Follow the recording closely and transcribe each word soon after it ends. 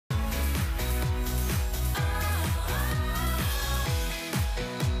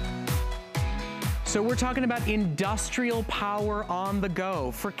So we're talking about industrial power on the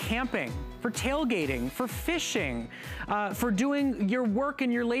go for camping, for tailgating, for fishing, for doing your work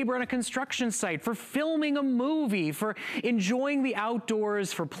and your labor on a construction site, for filming a movie, for enjoying the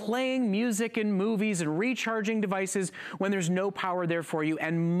outdoors, for playing music and movies and recharging devices when there's no power there for you.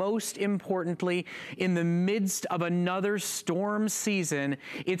 And most importantly, in the midst of another storm season,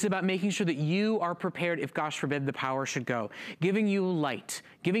 it's about making sure that you are prepared if, gosh forbid, the power should go. Giving you light,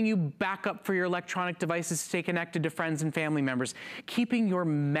 giving you backup for your electronic devices to stay connected to friends and family members, keeping your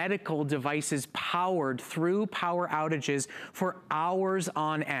medical devices powered through power outages for hours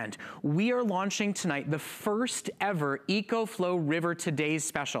on end. We are launching tonight the first ever EcoFlow River Today's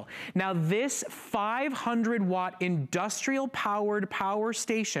Special. Now this 500 watt industrial powered power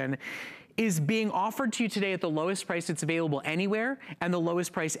station is being offered to you today at the lowest price it's available anywhere, and the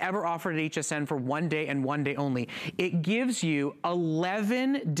lowest price ever offered at HSN for one day and one day only. It gives you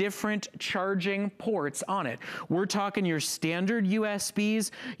 11 different charging ports on it. We're talking your standard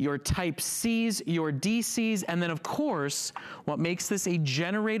USBs, your Type-Cs, your DCs, and then of course, what makes this a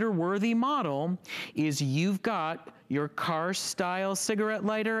generator-worthy model is you've got your car style cigarette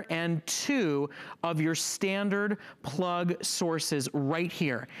lighter and 2 of your standard plug sources right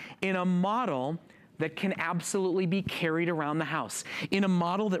here in a model that can absolutely be carried around the house. In a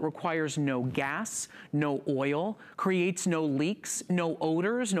model that requires no gas, no oil, creates no leaks, no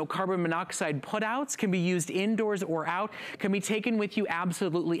odors, no carbon monoxide putouts, can be used indoors or out, can be taken with you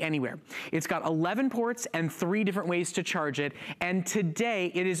absolutely anywhere. It's got 11 ports and 3 different ways to charge it. And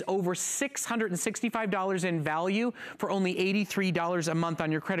today it is over $665 in value for only $83 a month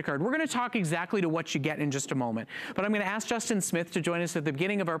on your credit card. We're gonna talk exactly to what you get in just a moment. But I'm gonna ask Justin Smith to join us at the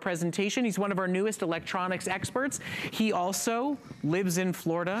beginning of our presentation. He's one of our newest electronics experts. He also lives in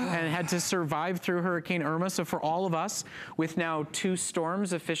Florida and had to survive through Hurricane Irma. So for all of us, with now 2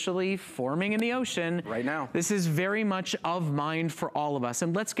 storms officially forming in the ocean right now, this is very much of mind for all of us.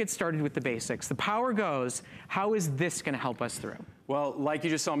 And let's get started with the basics. The power goes. How is this going to help us through? Well, like you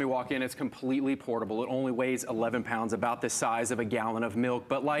just saw me walk in, it's completely portable. It only weighs 11 pounds, about the size of a gallon of milk.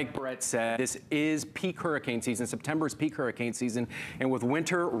 But like Brett said, this is peak hurricane season. September is peak hurricane season. And with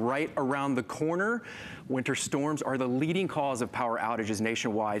winter right around the corner, winter storms are the leading cause of power outages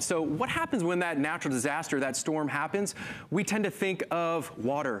nationwide. So what happens when that natural disaster, that storm happens? We tend to think of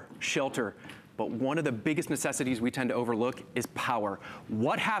water, shelter. But one of the biggest necessities we tend to overlook is power.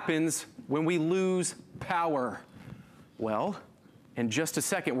 What happens when we lose power? Well, in just a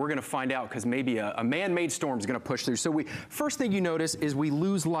second, we're gonna find out, because maybe a man-made storm is gonna push through. So first thing you notice is we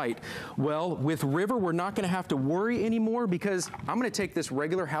lose light. Well, with River, we're not gonna have to worry anymore, because I'm gonna take this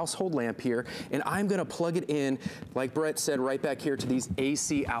regular household lamp here and I'm gonna plug it in, like Brett said, right back here to these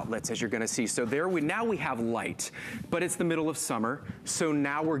AC outlets, as you're gonna see. So now we have light, but it's the middle of summer, so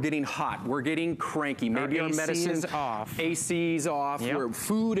now we're getting hot, we're getting cranky. Maybe our medicine is off. AC's off, yep.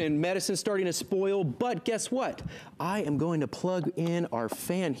 Food and medicine starting to spoil, but guess what? I am going to plug in our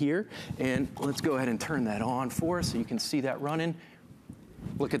fan here, and let's go ahead and turn that on for us so you can see that running.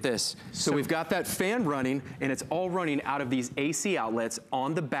 Look at this. So we've got that fan running, and it's all running out of these AC outlets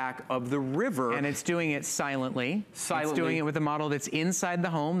on the back of the River. And it's doing it silently. It's doing it with a model that's inside the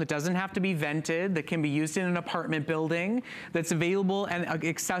home, that doesn't have to be vented, that can be used in an apartment building, that's available and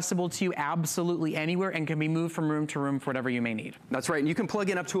accessible to you absolutely anywhere, and can be moved from room to room for whatever you may need. That's right, and you can plug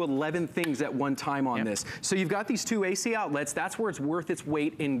in up to 11 things at one time on this. So you've got these 2 AC outlets. That's where it's worth its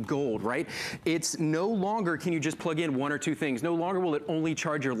weight in gold, right? It's no longer can you just plug in 1 or 2 things. No longer will it only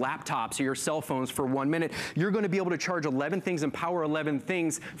charge your laptops or your cell phones for 1 minute. You're going to be able to charge 11 things and power 11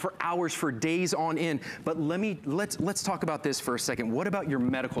 things for hours, for days on end. But let's talk about this for a second. What about your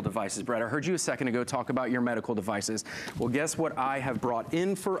medical devices, Brett? I heard you a second ago talk about your medical devices. Well, guess what I have brought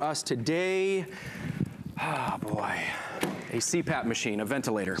in for us today? Ah, boy. A CPAP machine, a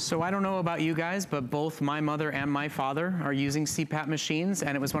ventilator. So I don't know about you guys, but both my mother and my father are using CPAP machines,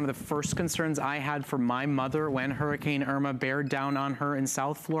 and it was one of the first concerns I had for my mother when Hurricane Irma bared down on her in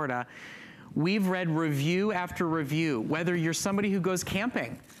South Florida. We've read review after review, whether you're somebody who goes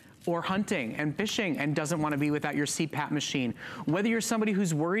camping or hunting and fishing and doesn't want to be without your CPAP machine, whether you're somebody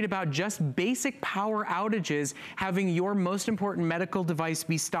who's worried about just basic power outages, having your most important medical device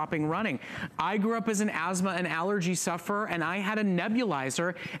be stopping running. I grew up as an asthma and allergy sufferer, and I had a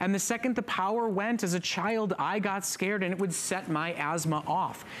nebulizer, and the second the power went as a child, I got scared and it would set my asthma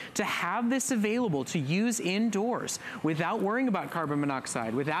off. To have this available to use indoors without worrying about carbon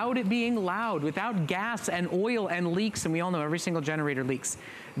monoxide, without it being loud, without gas and oil and leaks, and we all know every single generator leaks.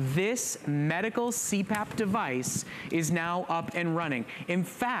 This medical CPAP device is now up and running. In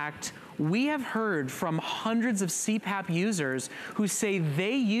fact, we have heard from hundreds of CPAP users who say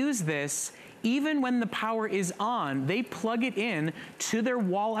they use this even when the power is on, they plug it in to their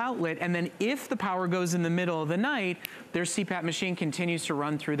wall outlet, and then if the power goes in the middle of the night, their CPAP machine continues to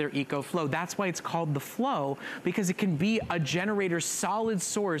run through their EcoFlow. That's why it's called the Flow, because it can be a generator's solid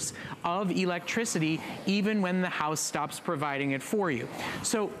source of electricity even when the house stops providing it for you.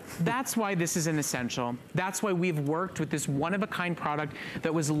 So that's why this is an essential. That's why we've worked with this one-of-a-kind product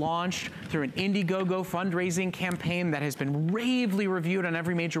that was launched through an Indiegogo fundraising campaign that has been ravely reviewed on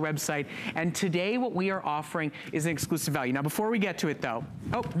every major website. And today what we are offering is an exclusive value. Now before we get to it though,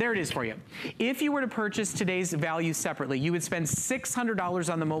 oh, there it is for you. If you were to purchase today's value separately, you would spend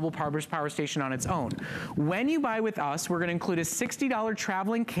 $600 on the mobile power station on its own. When you buy with us, we're gonna include a $60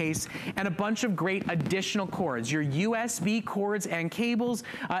 traveling case and a bunch of great additional cords, your USB cords and cables,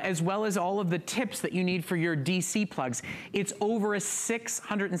 as well as all of the tips that you need for your DC plugs. It's over a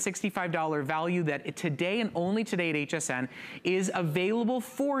 $665 value that today and only today at HSN is available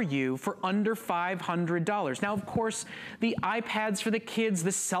for you for under $500. Now, of course, the iPads for the kids,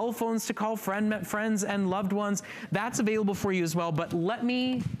 the cell phones to call friends and loved ones, that's available for you as well. But let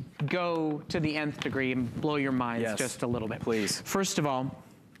me go to the nth degree and blow your minds just a little bit. Please. First of all,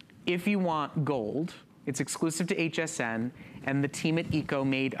 if you want gold, it's exclusive to HSN, and the team at Eco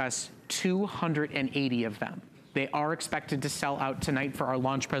made us 280 of them. They are expected to sell out tonight for our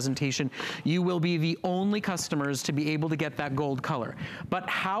launch presentation. You will be the only customers to be able to get that gold color. But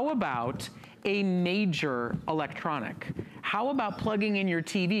how about a major electronic? How about plugging in your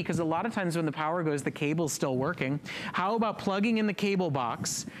TV? Because a lot of times when the power goes, the cable's still working. How about plugging in the cable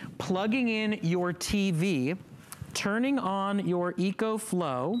box, plugging in your TV, turning on your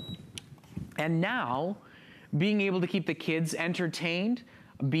EcoFlow, and now being able to keep the kids entertained,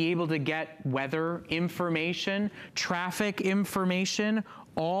 be able to get weather information, traffic information,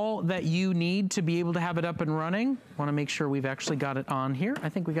 all that you need to be able to have it up and running. Want to make sure we've actually got it on here. I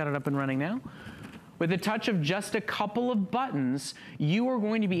think we got it up and running now. With a touch of just a couple of buttons, you are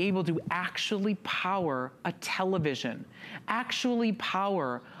going to be able to actually power a television, actually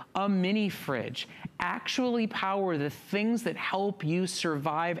power a mini fridge, actually power the things that help you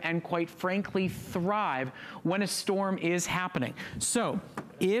survive and quite frankly thrive when a storm is happening. So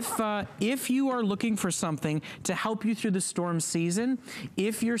if you are looking for something to help you through the storm season,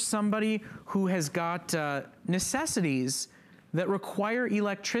 if you're somebody who has got necessities that require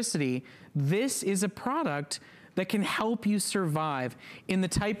electricity, this is a product that can help you survive in the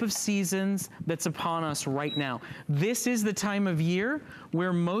type of seasons that's upon us right now. This is the time of year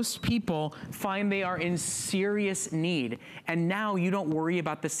where most people find they are in serious need. And now you don't worry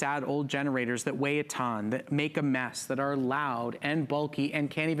about the sad old generators that weigh a ton, that make a mess, that are loud and bulky and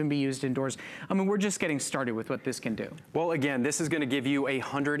can't even be used indoors. I mean, we're just getting started with what this can do. Well, again, this is gonna give you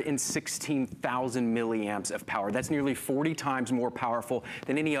 116,000 milliamps of power. That's nearly 40 times more powerful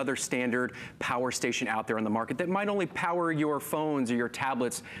than any other standard power station out there on the market that might only power your phones or your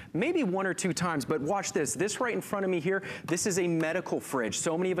tablets maybe 1 or 2 times. But watch this. This right in front of me here, this is a medical fridge.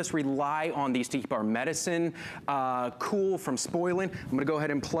 So many of us rely on these to keep our medicine cool from spoiling. I'm gonna go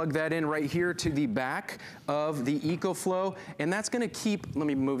ahead and plug that in right here to the back of the EcoFlow, and that's gonna keep, let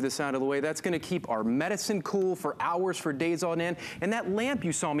me move this out of the way, that's gonna keep our medicine cool for hours, for days on end. And that lamp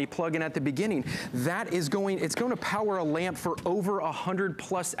you saw me plug in at the beginning, that is going, it's gonna power a lamp for over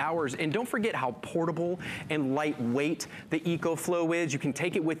 100+ hours. And don't forget how portable and lightweight the EcoFlow is. You can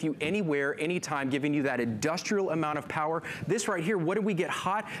take it with you anywhere, anytime, giving you that industrial amount of power. This right here, what do we get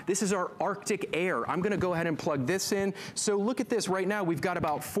hot? This is our Arctic air. I'm gonna go ahead and plug this in. So look at this right now. We've got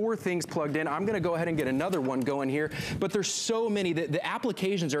about 4 things plugged in. I'm gonna go ahead and get another one going here, but there's so many. The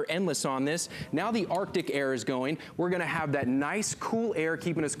applications are endless on this. Now the Arctic air is going. We're gonna have that nice cool air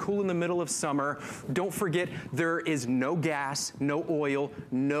keeping us cool in the middle of summer. Don't forget, there is no gas, no oil,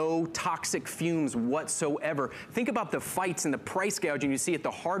 no toxic fumes whatsoever. Think about the fights and the price gouging you see at the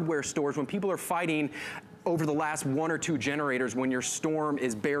hardware stores when people are fighting over the last 1 or 2 generators when your storm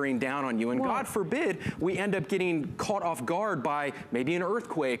is bearing down on you. And God forbid we end up getting caught off guard by maybe an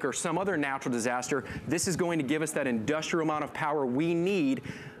earthquake or some other natural disaster. This is going to give us that industrial amount of power we need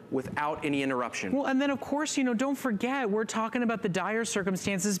without any interruption. Well, and then of course, you know, don't forget, we're talking about the dire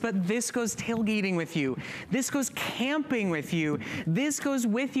circumstances, but this goes tailgating with you. This goes camping with you. This goes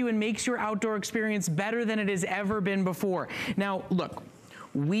with you and makes your outdoor experience better than it has ever been before. Now, look,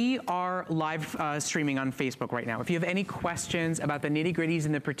 we are live streaming on Facebook right now. If you have any questions about the nitty-gritties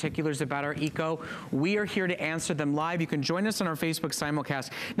and the particulars about our Eco, we are here to answer them live. You can join us on our Facebook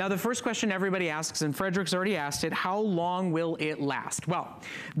simulcast. Now, the first question everybody asks, and Frederick's already asked it, how long will it last? Well,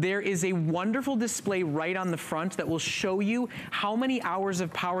 there is a wonderful display right on the front that will show you how many hours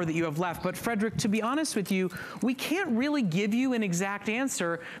of power that you have left. But Frederick, to be honest with you, we can't really give you an exact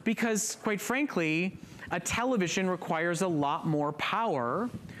answer because, quite frankly, a television requires a lot more power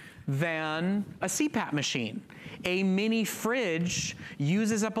than a CPAP machine. A mini fridge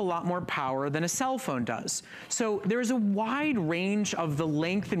uses up a lot more power than a cell phone does. So there's a wide range of the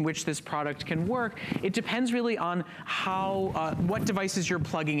length in which this product can work. It depends really on how, what devices you're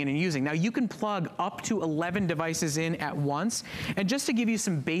plugging in and using. Now you can plug up to 11 devices in at once. And just to give you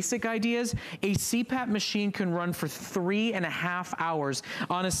some basic ideas, a CPAP machine can run for 3.5 hours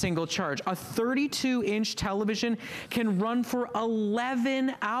on a single charge. A 32-inch television can run for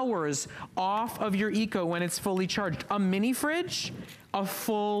 11 hours off of your Eco when it's fully charged. A mini fridge, a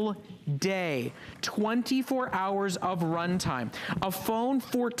full day, 24 hours of runtime. A phone,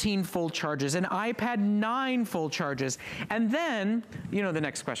 14 full charges. An iPad, 9 full charges. And then, you know, the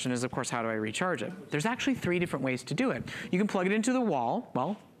next question is, of course, how do I recharge it? There's actually 3 different ways to do it. You can plug it into the wall.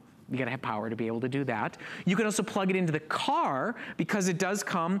 Well, you gotta have power to be able to do that. You can also plug it into the car because it does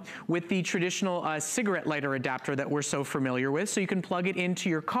come with the traditional cigarette lighter adapter that we're so familiar with. So you can plug it into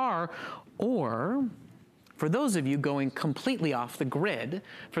your car, or for those of you going completely off the grid,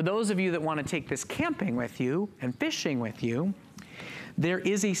 for those of you that want to take this camping with you and fishing with you, there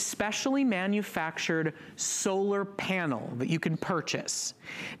is a specially manufactured solar panel that you can purchase.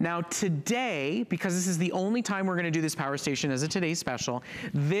 Now today, because this is the only time we're gonna do this power station as a today's special,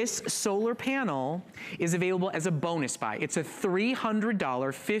 this solar panel is available as a bonus buy. It's a $300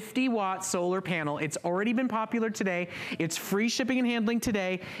 50-watt solar panel. It's already been popular today. It's free shipping and handling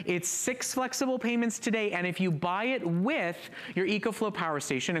today. It's 6 flexible payments today. And if you buy it with your EcoFlow power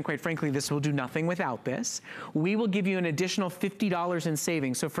station, and quite frankly, this will do nothing without this, we will give you an additional $50 in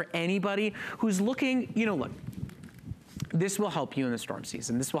savings. So for anybody who's looking, you know, look, this will help you in the storm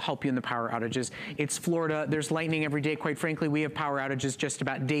season. This will help you in the power outages. It's Florida. There's lightning every day. Quite frankly, we have power outages just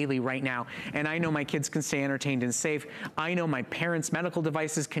about daily right now. And I know my kids can stay entertained and safe. I know my parents' medical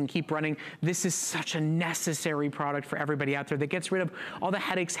devices can keep running. This is such a necessary product for everybody out there that gets rid of all the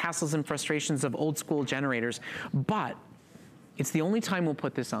headaches, hassles, and frustrations of old school generators. But it's the only time we'll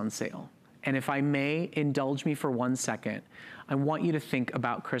put this on sale. And if I may indulge me for 1 second, I want you to think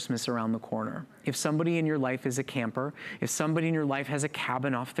about Christmas around the corner. If somebody in your life is a camper, if somebody in your life has a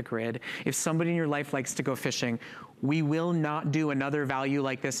cabin off the grid, if somebody in your life likes to go fishing, we will not do another value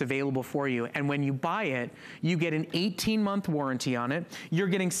like this available for you. And when you buy it, you get an 18-month warranty on it. You're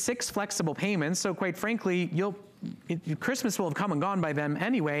getting 6 flexible payments. So quite frankly, Christmas will have come and gone by then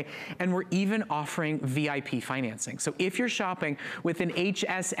anyway, and we're even offering VIP financing. So if you're shopping with an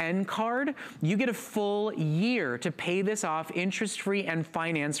HSN card, you get a full year to pay this off interest-free and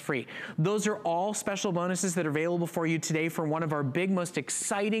finance-free. Those are all special bonuses that are available for you today for one of our big, most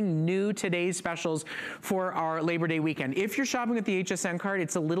exciting new today's specials for our Labor Day weekend. If you're shopping with the HSN card,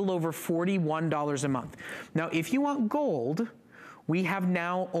 it's a little over $41 a month. Now, if you want gold, we have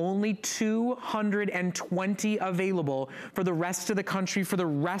now only 220 available for the rest of the country for the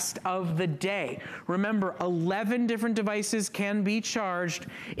rest of the day. Remember, 11 different devices can be charged.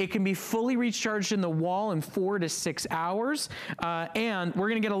 It can be fully recharged in the wall in 4 to 6 hours. And we're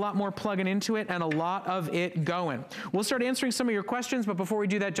gonna get a lot more plugging into it and a lot of it going. We'll start answering some of your questions, but before we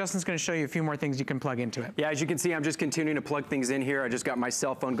do that, Justin's gonna show you a few more things you can plug into it. Yeah, as you can see, I'm just continuing to plug things in here. I just got my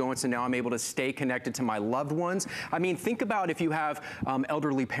cell phone going, so now I'm able to stay connected to my loved ones. I mean, think about if you have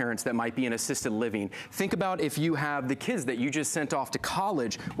elderly parents that might be in assisted living. Think about if you have the kids that you just sent off to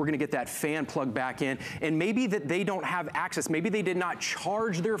college. We're gonna get that fan plugged back in, and maybe that they don't have access. Maybe they did not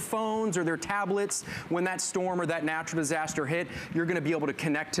charge their phones or their tablets when that storm or that natural disaster hit. You're gonna be able to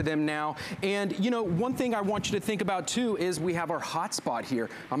connect to them now. And you know, one thing I want you to think about too is we have our hotspot here.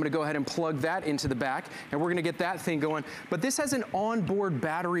 I'm gonna go ahead and plug that into the back, and we're gonna get that thing going. But this has an onboard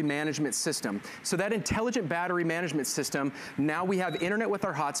battery management system. So that intelligent battery management system, now we have internet with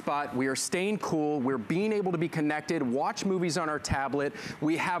our hotspot, we are staying cool, we're being able to be connected, watch movies on our tablet,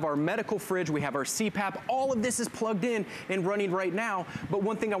 we have our medical fridge, we have our CPAP, all of this is plugged in and running right now. But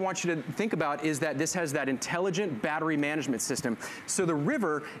one thing I want you to think about is that this has that intelligent battery management system. So the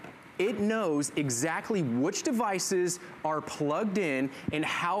river it knows exactly which devices are plugged in and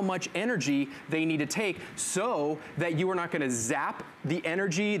how much energy they need to take so that you are not going to zap the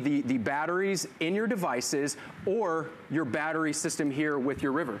energy, the batteries in your devices or your battery system here with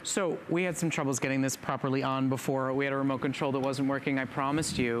your river. So we had some troubles getting this properly on before. We had a remote control that wasn't working. I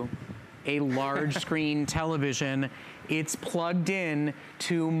promised you a large screen television. It's plugged in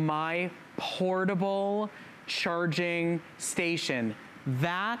to my portable charging station.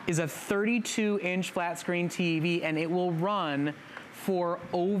 That is a 32-inch flat screen TV, and it will run for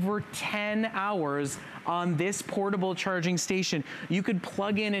over 10 hours on this portable charging station. You could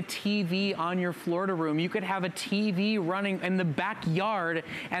plug in a TV on your Florida room. You could have a TV running in the backyard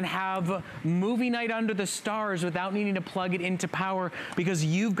and have movie night under the stars without needing to plug it into power because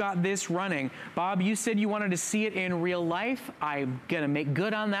you've got this running. Bob, you said you wanted to see it in real life. I'm gonna make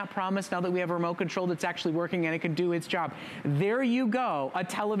good on that promise now that we have a remote control that's actually working and it can do its job. There you go, a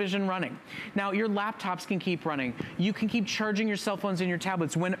television running. Now your laptops can keep running. You can keep charging your cell phones and your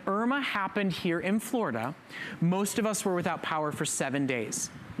tablets. When Irma happened here in Florida, most of us were without power for 7 days.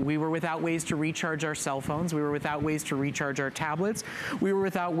 We were without ways to recharge our cell phones. We were without ways to recharge our tablets. We were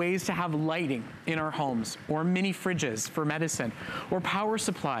without ways to have lighting in our homes, or mini fridges for medicine, or power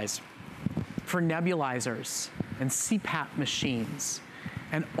supplies for nebulizers and CPAP machines,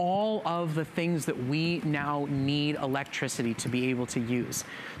 and all of the things that we now need electricity to be able to use.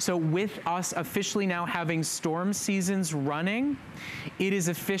 So with us officially now having storm seasons running, it is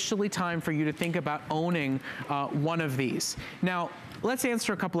officially time for you to think about owning one of these. Now, let's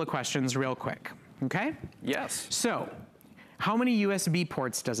answer a couple of questions real quick, okay? Yes. So, how many USB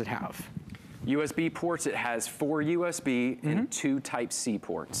ports does it have? USB ports, it has 4 USB and 2 Type-C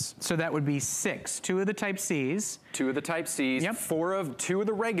ports. So that would be 6. 2 of the Type-Cs. 2 of the Type-Cs, Yep. 2 of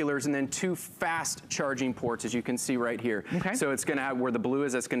the regulars, and then 2 fast charging ports, as you can see right here. Okay. So it's gonna have, where the blue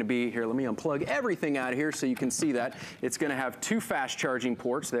is, that's gonna be, here, let me unplug everything out of here so you can see that. It's gonna have 2 fast charging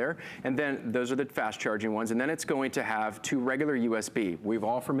ports there, and then those are the fast charging ones, and then it's going to have 2 regular USB. We're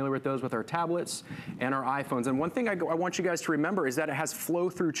all familiar with those with our tablets and our iPhones. And one thing I want you guys to remember is that it has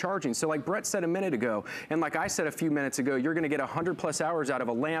flow-through charging. So like Brett said a minute ago, and like I said a few minutes ago, you're gonna get 100+ hours out of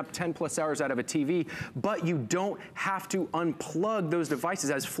a lamp, 10+ hours out of a TV, but you don't have to unplug those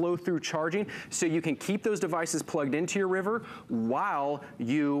devices as flow-through charging, so you can keep those devices plugged into your river while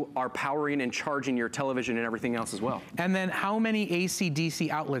you are powering and charging your television and everything else as well. And then how many AC/DC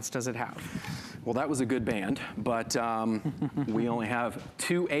outlets does it have? Well, that was a good band, but we only have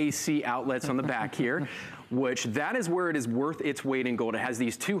 2 AC outlets on the back here, which that is where it is worth its weight in gold. It has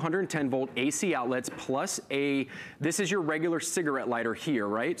these 210-volt AC outlets plus this is your regular cigarette lighter here,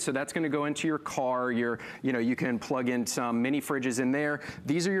 right? So that's gonna go into your car, you can plug in some mini fridges in there.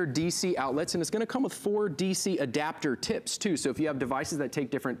 These are your DC outlets, and it's gonna come with 4 DC adapter tips too. So if you have devices that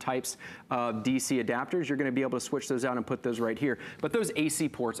take different types of DC adapters, you're gonna be able to switch those out and put those right here. But those AC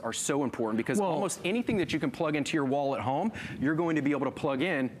ports are so important because almost anything that you can plug into your wall at home, you're going to be able to plug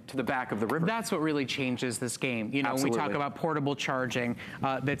in to the back of the river. That's what really changes this game. You know, Absolutely. we talk about portable charging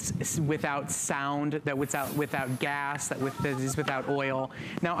that's without sound, that without gas, that is without oil.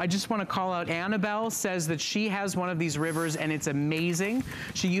 Now, I just want to call out Annabelle says that she has one of these rivers and it's amazing.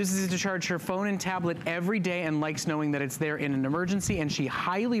 She uses it to charge her phone and tablet every day and likes knowing that it's there in an emergency, and she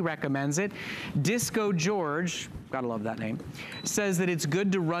highly recommends it. Disco George, gotta love that name, says that it's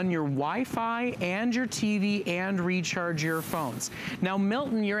good to run your Wi-Fi and your TV and recharge your phones. Now,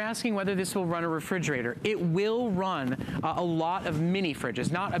 Milton, you're asking whether this will run a refrigerator. It will run a lot of mini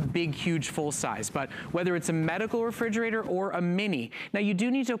fridges, not a big, huge, full size, but whether it's a medical refrigerator or a mini. Now, you do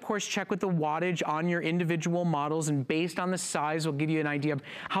need to, of course, check with the wattage on your individual models, and based on the size will give you an idea of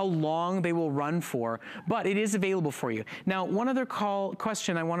how long they will run for, but it is available for you. Now, one other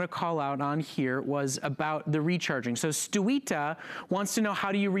question I want to call out on here was about the recharge. So Stuita wants to know,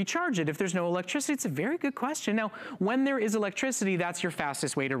 how do you recharge it if there's no electricity? It's a very good question. Now, when there is electricity, that's your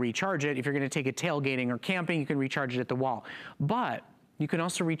fastest way to recharge it. If you're going to take it tailgating or camping, you can recharge it at the wall. But you can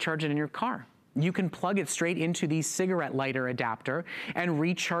also recharge it in your car. You can plug it straight into the cigarette lighter adapter and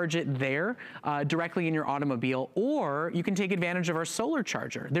recharge it there directly in your automobile, or you can take advantage of our solar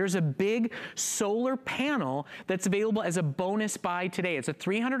charger. There's a big solar panel that's available as a bonus buy today. It's a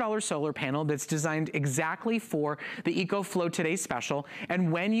 $300 solar panel that's designed exactly for the EcoFlow Today special, and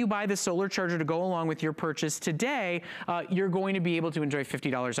when you buy the solar charger to go along with your purchase today, you're going to be able to enjoy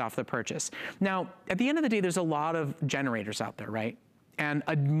 $50 off the purchase. Now, at the end of the day, there's a lot of generators out there, right? And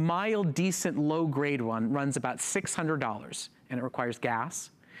a mild, decent, low-grade one runs about $600, and it requires gas,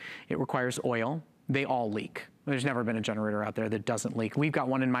 it requires oil, they all leak. There's never been a generator out there that doesn't leak. We've got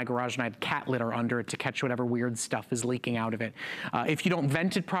one in my garage and I have cat litter under it to catch whatever weird stuff is leaking out of it. If you don't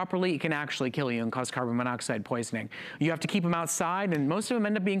vent it properly, it can actually kill you and cause carbon monoxide poisoning. You have to keep them outside, and most of them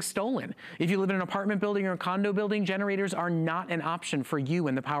end up being stolen. If you live in an apartment building or a condo building, generators are not an option for you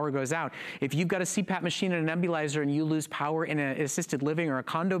when the power goes out. If you've got a CPAP machine and a nebulizer and you lose power in an assisted living or a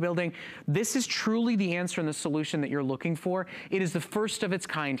condo building, this is truly the answer and the solution that you're looking for. It is the first of its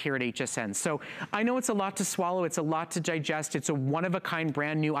kind here at HSN. So I know it's a lot to swallow. It's a lot to digest. It's a one-of-a-kind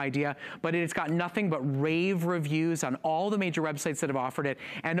brand new idea, but it's got nothing but rave reviews on all the major websites that have offered it,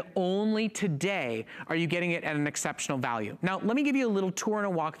 and only today are you getting it at an exceptional value. Now, let me give you a little tour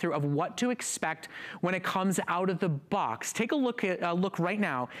and a walkthrough of what to expect when it comes out of the box. Take a look right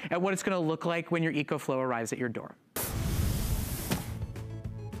now at what it's going to look like when your EcoFlow arrives at your door.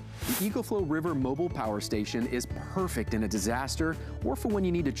 The EcoFlow River Mobile Power Station is perfect in a disaster or for when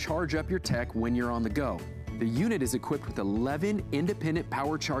you need to charge up your tech when you're on the go. The unit is equipped with 11 independent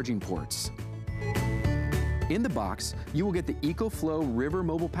power charging ports. In the box, you will get the EcoFlow River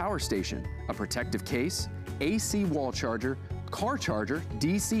Mobile Power Station, a protective case, AC wall charger, car charger,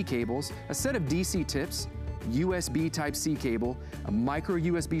 DC cables, a set of DC tips, USB Type-C cable, a micro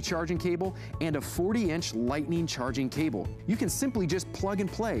USB charging cable, and a 40-inch lightning charging cable. You can simply just plug and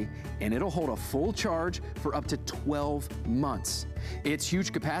play, and it'll hold a full charge for up to 12 months. Its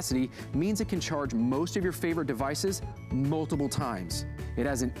huge capacity means it can charge most of your favorite devices multiple times. It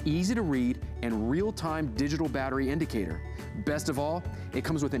has an easy-to-read and real-time digital battery indicator. Best of all, it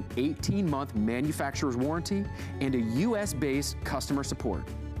comes with an 18-month manufacturer's warranty and a US-based customer support.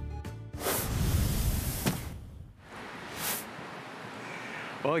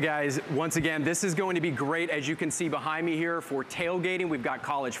 Well, guys, once again, this is going to be great, as you can see behind me here, for tailgating. We've got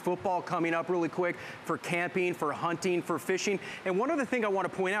college football coming up really quick, for camping, for hunting, for fishing. And one other thing I want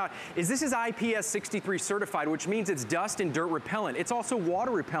to point out is this is IPS 63 certified, which means it's dust and dirt repellent. It's also water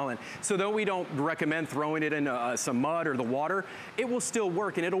repellent. So though we don't recommend throwing it in some mud or the water, it will still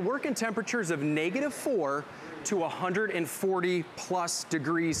work. And it'll work in temperatures of -4 to 140 plus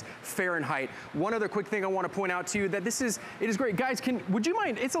degrees Fahrenheit. One other quick thing I want to point out to you, that it is great. Guys, would you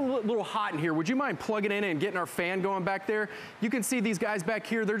mind, it's a little hot in here, would you mind plugging in and getting our fan going back there? You can see these guys back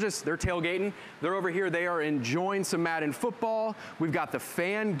here, they're tailgating. They're over here, they are enjoying some Madden football. We've got the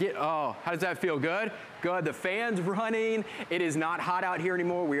fan, oh, how does that feel? Good? Good, the fan's running. It is not hot out here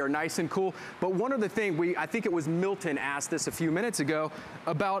anymore. We are nice and cool. But one other thing, I think it was Milton asked this a few minutes ago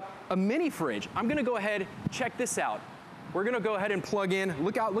about a mini fridge. I'm gonna go ahead, check this out. We're gonna go ahead and plug in.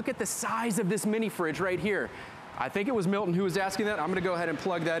 Look at the size of this mini fridge right here. I think it was Milton who was asking that. I'm gonna go ahead and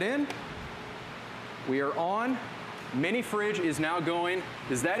plug that in. We are on. Mini fridge is now going.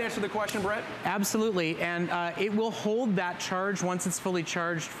 Does that answer the question, Brett? Absolutely, and it will hold that charge once it's fully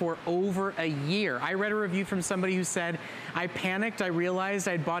charged for over a year. I read a review from somebody who said, I panicked, I realized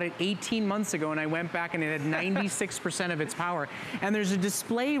I'd bought it 18 months ago and I went back and it had 96% of its power. And there's a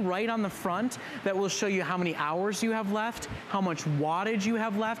display right on the front that will show you how many hours you have left, how much wattage you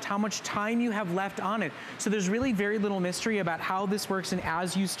have left, how much time you have left on it. So there's really very little mystery about how this works, and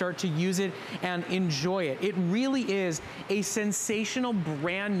as you start to use it and enjoy it, it really is a sensational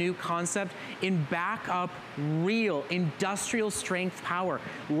brand new concept in backup, real industrial strength power.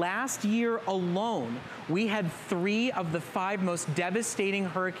 Last year alone, we had 3 of the 5 most devastating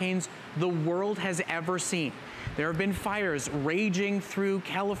hurricanes the world has ever seen. There have been fires raging through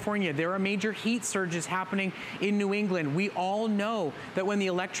California. There are major heat surges happening in New England. We all know that when the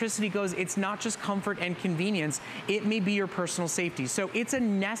electricity goes, it's not just comfort and convenience, it may be your personal safety. So it's a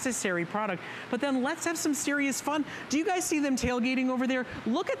necessary product. But then let's have some serious fun. Do you guys see them tailgating over there?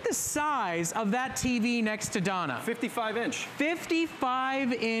 Look at the size of that TV next to Donna. 55-inch.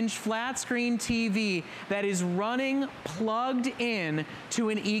 55-inch flat screen TV that is running plugged in to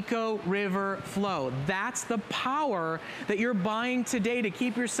an EcoFlow. That's the power that you're buying today to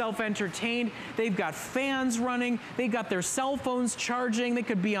keep yourself entertained. They've got fans running, they've got their cell phones charging, they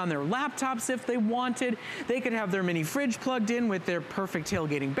could be on their laptops if they wanted, they could have their mini fridge plugged in with their perfect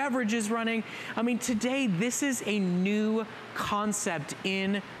tailgating beverages running. I mean, today this is a new concept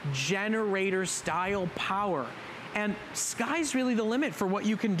in generator style power. And sky's really the limit for what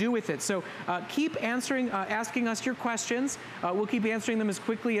you can do with it. So keep asking us your questions. We'll keep answering them as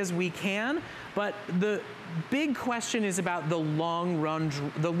quickly as we can. But the big question is about the long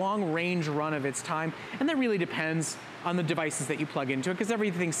range run of its time. And that really depends on the devices that you plug into it, because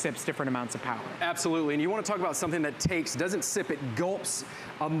everything sips different amounts of power. Absolutely, and you want to talk about something that doesn't sip, it gulps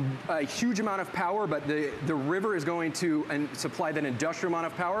a huge amount of power, but the River is going to supply that industrial amount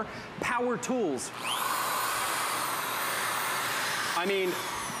of power. Power tools. I mean,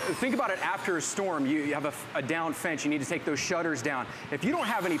 think about it after a storm. You have a down fence. You need to take those shutters down. If you don't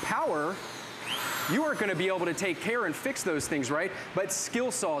have any power, you aren't going to be able to take care and fix those things, right? But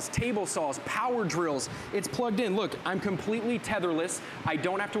skill saws, table saws, power drills, it's plugged in. Look, I'm completely tetherless. I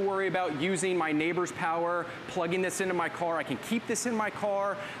don't have to worry about using my neighbor's power, plugging this into my car. I can keep this in my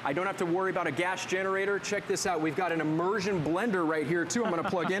car. I don't have to worry about a gas generator. Check this out. We've got an immersion blender right here too I'm going to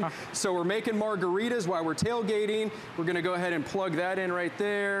plug in. So we're making margaritas while we're tailgating. We're going to go ahead and plug that in right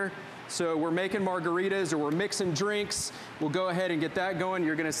there. So we're making margaritas or we're mixing drinks. We'll go ahead and get that going.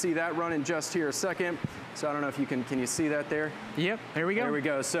 You're gonna see that running just here a second. So I don't know if you can you see that there? Yep, there we go. There we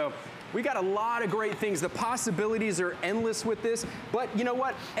go. So we got a lot of great things. The possibilities are endless with this, but you know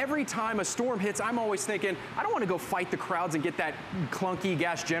what? Every time a storm hits, I'm always thinking, I don't want to go fight the crowds and get that clunky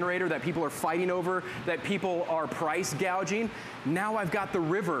gas generator that people are fighting over, that people are price gouging. Now I've got the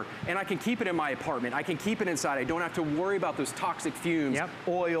river, and I can keep it in my apartment. I can keep it inside. I don't have to worry about those toxic fumes,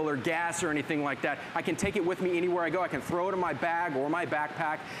 oil or gas or anything like that. I can take it with me anywhere I go. I can throw it in my bag or my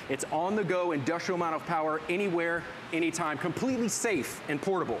backpack. It's on the go, industrial amount of power, anywhere, anytime, completely safe and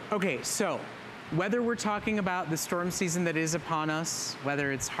portable. Okay, so whether we're talking about the storm season that is upon us,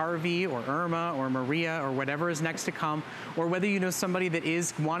 whether it's Harvey or Irma or Maria or whatever is next to come, or whether you know somebody that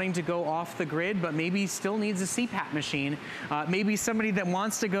is wanting to go off the grid but maybe still needs a CPAP machine, maybe somebody that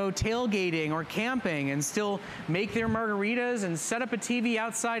wants to go tailgating or camping and still make their margaritas and set up a TV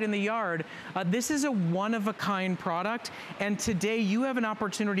outside in the yard, this is a one-of-a-kind product, and today you have an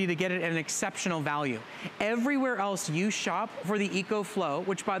opportunity to get it at an exceptional value. Everywhere else you shop for the EcoFlow,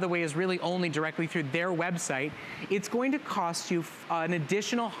 which by the way is really only directly through their website, it's going to cost you an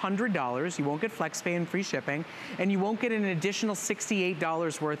additional $100. You won't get FlexPay and free shipping, and you won't get an additional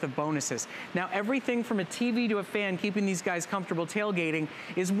 $68 worth of bonuses. Now, everything from a TV to a fan, keeping these guys comfortable tailgating,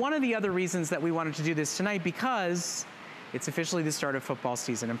 is one of the other reasons that we wanted to do this tonight, because it's officially the start of football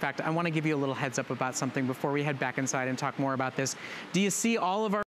season. In fact, I want to give you a little heads up about something before we head back inside and talk more about this. Do you see all of our